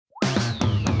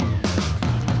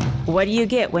What do you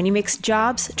get when you mix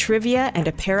jobs, trivia, and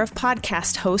a pair of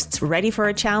podcast hosts ready for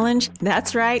a challenge?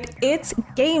 That's right, it's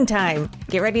game time.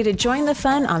 Get ready to join the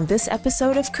fun on this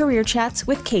episode of Career Chats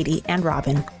with Katie and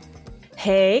Robin.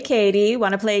 Hey, Katie,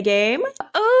 want to play a game?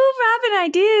 Oh, Robin, I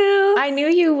do. I knew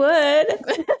you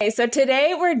would. Okay, so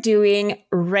today we're doing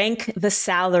Rank the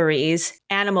Salaries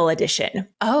Animal Edition.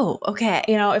 Oh, okay.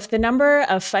 You know, if the number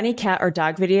of funny cat or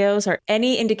dog videos are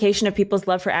any indication of people's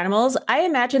love for animals, I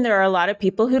imagine there are a lot of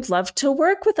people who'd love to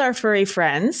work with our furry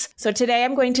friends. So today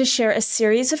I'm going to share a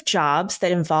series of jobs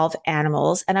that involve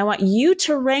animals, and I want you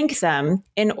to rank them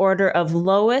in order of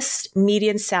lowest,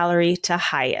 median salary to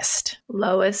highest.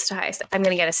 Lowest to highest. I'm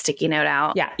going to get a sticky note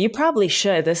out. Yeah, you probably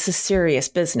should. This is serious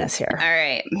business here. All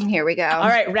right, here we go. All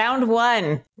right, round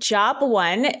one. Job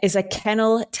one is a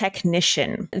kennel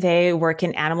technician. They work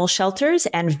in animal shelters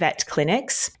and vet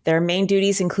clinics. Their main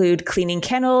duties include cleaning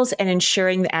kennels and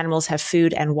ensuring the animals have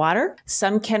food and water.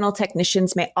 Some kennel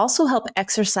technicians may also help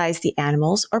exercise the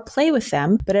animals or play with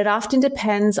them, but it often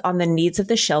depends on the needs of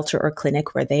the shelter or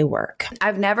clinic where they work.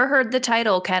 I've never heard the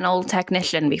title kennel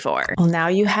technician before. Well, now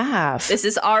you have. This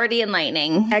is already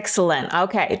enlightening. Excellent.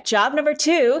 Okay, job number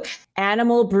two,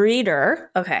 animal breeder.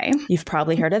 Okay. You've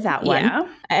probably heard of that one. Yeah.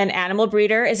 An animal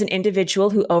breeder is an individual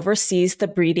who oversees the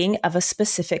breeding of a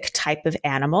specific type of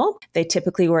animal. They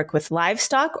typically work with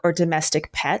livestock or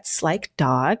domestic pets like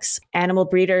dogs. Animal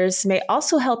breeders may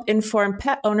also help inform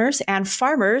pet owners and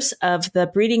farmers of the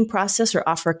breeding process or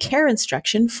offer care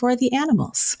instruction for the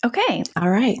animals. Okay. All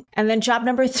right. And then job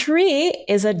number three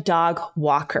is a dog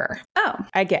walker. Oh.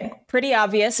 Again, pretty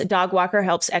obvious. A dog walker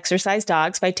helps exercise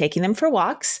dogs by taking them for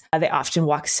walks. They often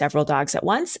walk several dogs at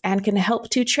once and can help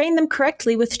to train them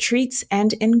correctly with treats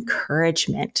and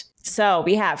encouragement. So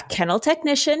we have kennel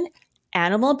technician,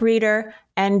 animal breeder,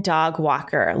 and dog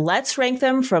walker. Let's rank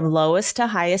them from lowest to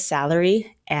highest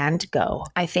salary and go.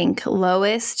 I think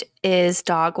lowest is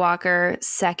dog walker,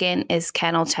 second is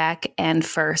kennel tech, and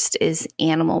first is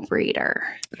animal breeder.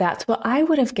 That's what I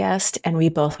would have guessed, and we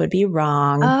both would be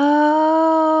wrong.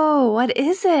 Oh, what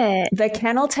is it? The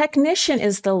kennel technician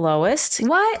is the lowest.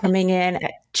 What? Coming in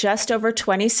at just over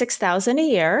 $26,000 a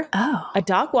year. Oh. A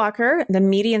dog walker, the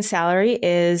median salary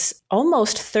is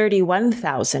almost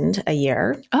 $31,000 a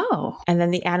year. Oh. And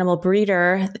then the animal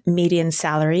breeder median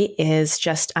salary is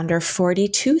just under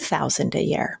 $42,000 a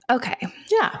year. Okay.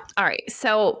 Yeah. All right.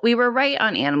 So we were right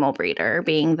on animal breeder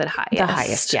being the highest. The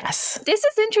highest, yes. This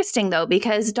is interesting, though,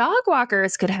 because dog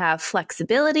walkers could have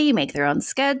flexibility, make their own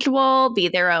schedule, be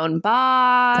their own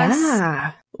boss.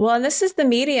 Yeah. Well, and this is the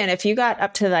median. If you got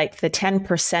up to like the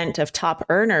 10% of top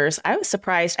earners, I was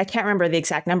surprised. I can't remember the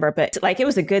exact number, but like it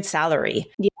was a good salary.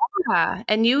 Yeah.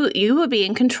 And you would be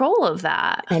in control of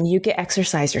that. And you get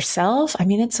exercise yourself. I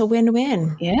mean, it's a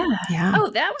win-win. Yeah. Yeah. Oh,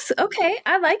 that was okay.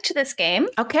 I liked this game.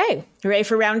 Okay. You ready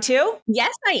for round two?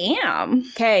 Yes, I am.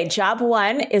 Okay. Job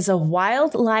one is a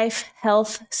wildlife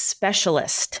health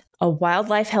specialist. A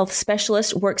wildlife health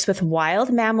specialist works with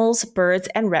wild mammals, birds,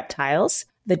 and reptiles.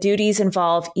 The duties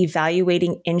involve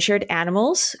evaluating injured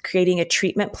animals, creating a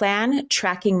treatment plan,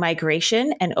 tracking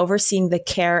migration, and overseeing the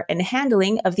care and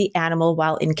handling of the animal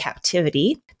while in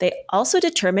captivity. They also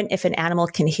determine if an animal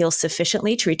can heal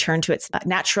sufficiently to return to its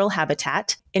natural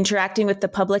habitat. Interacting with the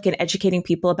public and educating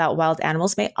people about wild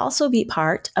animals may also be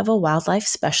part of a wildlife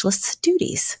specialist's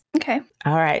duties. Okay.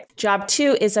 All right. Job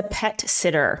two is a pet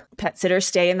sitter. Pet sitters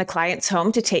stay in the client's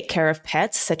home to take care of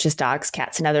pets, such as dogs,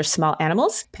 cats, and other small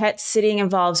animals. Pet sitting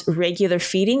involves regular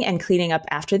feeding and cleaning up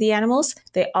after the animals.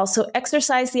 They also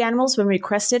exercise the animals when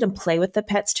requested and play with the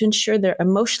pets to ensure they're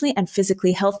emotionally and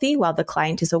physically healthy while the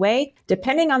client is away.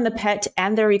 Depending on the pet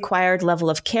and their required level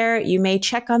of care, you may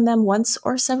check on them once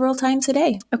or several times a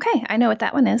day. Okay. I know what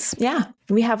that one is. Yeah.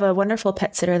 We have a wonderful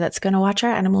pet sitter that's going to watch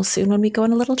our animals soon when we go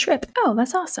on a little trip. Oh,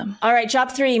 that's awesome. All right,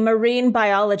 job three, marine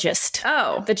biologist.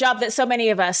 Oh. The job that so many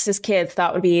of us as kids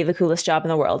thought would be the coolest job in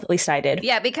the world. At least I did.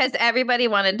 Yeah, because everybody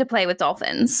wanted to play with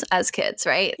dolphins as kids,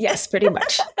 right? Yes, pretty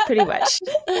much. Pretty much.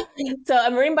 So a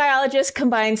marine biologist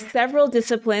combines several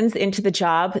disciplines into the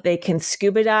job. They can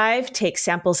scuba dive, take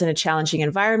samples in a challenging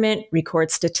environment,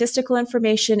 record statistical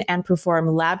information, and perform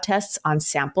lab tests on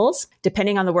samples.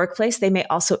 Depending on the workplace, they may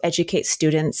also educate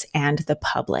students and the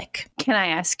public. Can I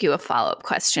ask you a follow-up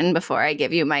question before I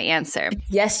give you my answer?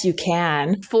 Yes, you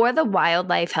can. For the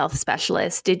wildlife health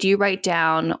specialist, did you write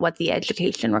down what the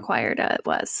education required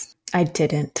was? I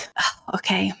didn't.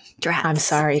 Okay. Drats. I'm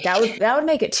sorry. That would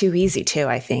make it too easy too,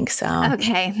 I think. So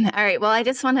okay. All right. Well, I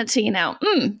just wanted to,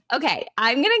 okay.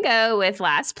 I'm gonna go with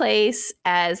last place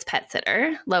as pet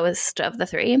sitter, lowest of the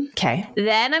three. Okay.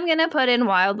 Then I'm gonna put in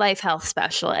wildlife health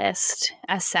specialist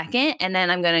as second, and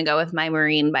then I'm gonna go with my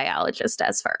marine biologist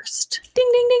as first. Ding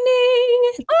ding ding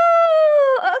ding.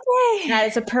 Oh, okay. That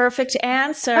is a perfect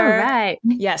answer. All right.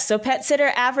 Yes. So pet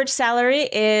sitter average salary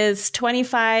is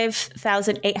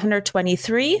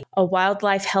 $25,823. A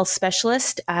wildlife health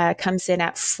specialist comes in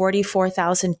at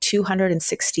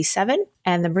 $44,267.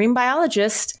 And the marine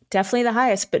biologist, definitely the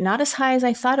highest, but not as high as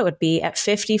I thought it would be at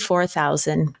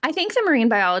 $54,000. I think the marine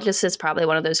biologist is probably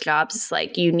one of those jobs. It's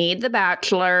like you need the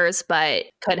bachelor's, but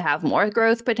could have more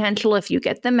growth potential if you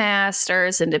get the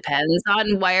master's, and depends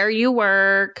on where you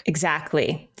work.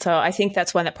 Exactly. So I think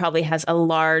that's one that probably has a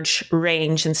large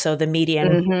range. And so the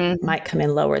median might come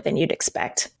in lower than you'd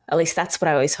expect. At least that's what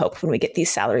I always hope when we get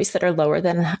these salaries that are lower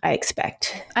than I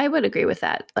expect. I would agree with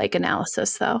that,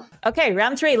 analysis, though. Okay,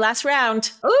 round 3, last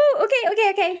round. Oh,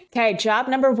 okay. Okay, job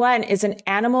number 1 is an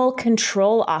animal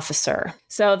control officer.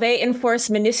 So they enforce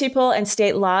municipal and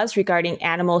state laws regarding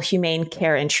animal humane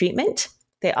care and treatment.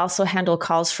 They also handle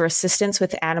calls for assistance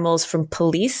with animals from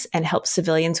police and help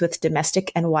civilians with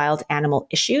domestic and wild animal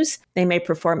issues. They may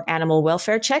perform animal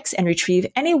welfare checks and retrieve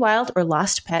any wild or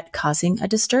lost pet causing a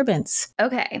disturbance.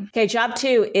 Okay. Okay, job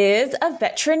 2 is a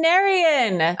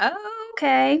veterinarian.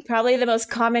 Okay. Probably the most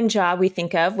common job we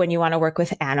think of when you want to work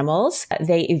with animals.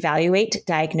 They evaluate,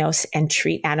 diagnose, and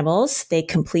treat animals. They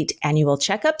complete annual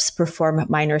checkups, perform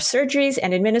minor surgeries,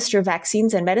 and administer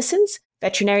vaccines and medicines.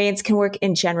 Veterinarians can work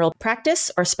in general practice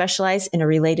or specialize in a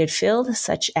related field,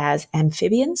 such as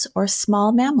amphibians or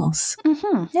small mammals.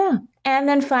 Mm-hmm. Yeah. And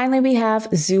then finally, we have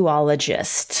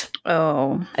zoologist.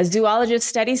 Oh. A zoologist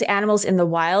studies animals in the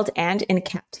wild and in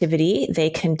captivity.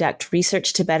 They conduct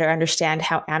research to better understand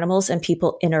how animals and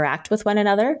people interact with one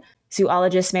another.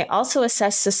 Zoologists may also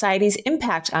assess society's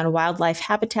impact on wildlife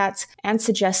habitats and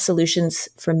suggest solutions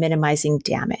for minimizing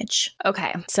damage.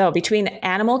 Okay. So between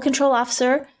animal control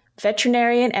officer,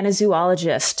 veterinarian, and a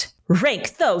zoologist,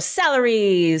 rank those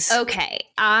salaries. Okay.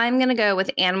 I'm going to go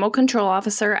with animal control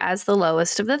officer as the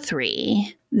lowest of the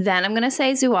three. Then I'm going to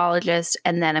say zoologist,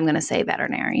 and then I'm going to say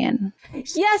veterinarian.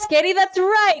 Yes, Katie, that's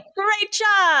right. Great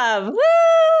job.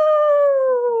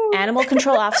 Woo! Animal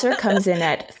control officer comes in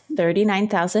at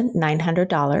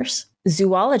 $39,900.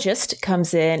 Zoologist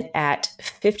comes in at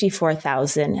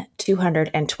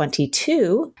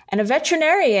 $54,222. And a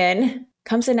veterinarian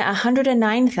comes in at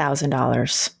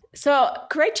 $109,000. So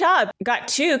great job. Got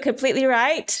 2 completely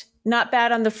right. Not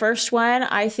bad on the first one.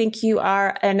 I think you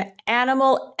are an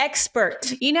animal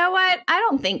expert. You know what? I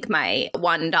don't think my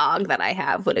one dog that I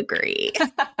have would agree.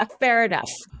 Fair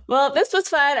enough. Well, this was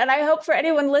fun. And I hope for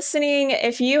anyone listening,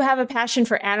 if you have a passion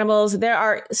for animals, there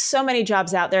are so many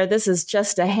jobs out there. This is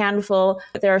just a handful.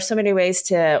 There are so many ways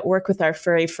to work with our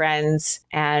furry friends.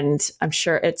 And I'm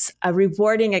sure it's a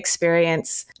rewarding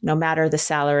experience, no matter the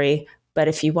salary. But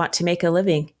if you want to make a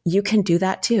living, you can do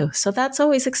that too. So that's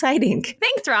always exciting.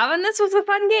 Thanks, Robin. This was a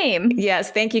fun game.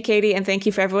 Yes. Thank you, Katie. And thank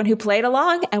you for everyone who played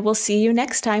along. And we'll see you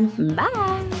next time.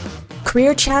 Bye.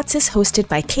 Career Chats is hosted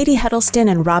by Katie Huddleston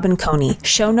and Robin Coney.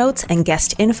 Show notes and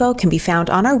guest info can be found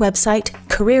on our website,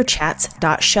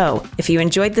 careerchats.show. If you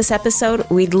enjoyed this episode,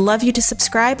 we'd love you to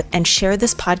subscribe and share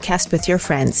this podcast with your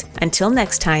friends. Until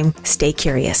next time, stay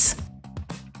curious.